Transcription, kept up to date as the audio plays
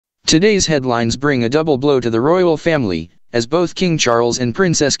Today's headlines bring a double blow to the royal family, as both King Charles and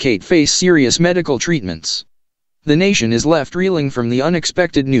Princess Kate face serious medical treatments. The nation is left reeling from the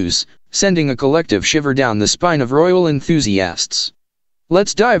unexpected news, sending a collective shiver down the spine of royal enthusiasts.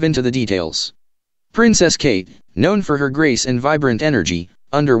 Let's dive into the details. Princess Kate, known for her grace and vibrant energy,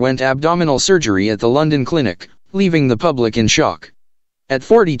 underwent abdominal surgery at the London clinic, leaving the public in shock. At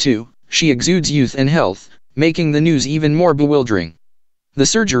 42, she exudes youth and health, making the news even more bewildering. The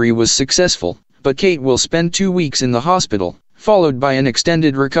surgery was successful, but Kate will spend 2 weeks in the hospital, followed by an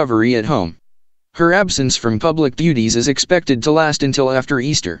extended recovery at home. Her absence from public duties is expected to last until after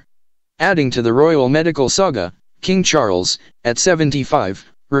Easter. Adding to the royal medical saga, King Charles, at 75,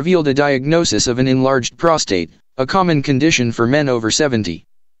 revealed a diagnosis of an enlarged prostate, a common condition for men over 70.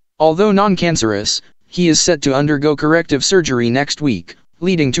 Although non-cancerous, he is set to undergo corrective surgery next week,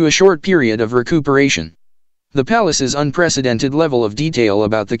 leading to a short period of recuperation. The palace's unprecedented level of detail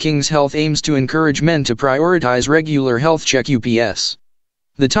about the king's health aims to encourage men to prioritize regular health checkups.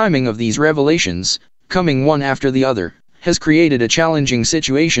 The timing of these revelations, coming one after the other, has created a challenging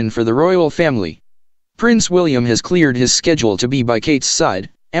situation for the royal family. Prince William has cleared his schedule to be by Kate's side,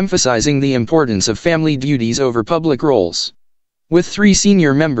 emphasizing the importance of family duties over public roles. With 3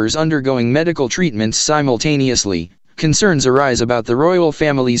 senior members undergoing medical treatments simultaneously, concerns arise about the royal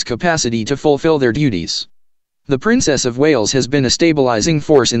family's capacity to fulfill their duties. The Princess of Wales has been a stabilizing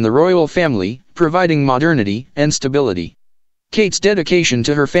force in the royal family, providing modernity and stability. Kate's dedication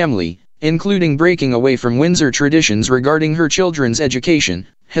to her family, including breaking away from Windsor traditions regarding her children's education,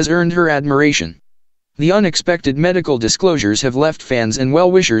 has earned her admiration. The unexpected medical disclosures have left fans and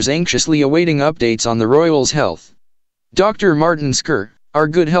well-wishers anxiously awaiting updates on the royals' health. Dr. Martin Skur, our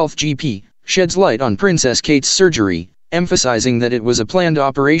Good Health GP, sheds light on Princess Kate's surgery, emphasizing that it was a planned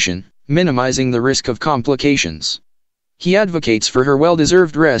operation, minimizing the risk of complications. He advocates for her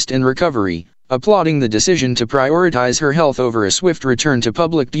well-deserved rest and recovery, applauding the decision to prioritize her health over a swift return to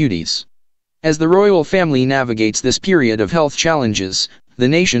public duties. As the royal family navigates this period of health challenges, the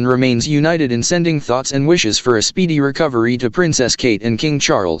nation remains united in sending thoughts and wishes for a speedy recovery to Princess Kate and King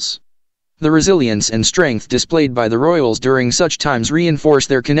Charles. The resilience and strength displayed by the royals during such times reinforce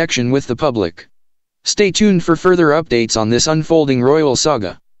their connection with the public. Stay tuned for further updates on this unfolding royal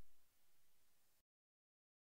saga.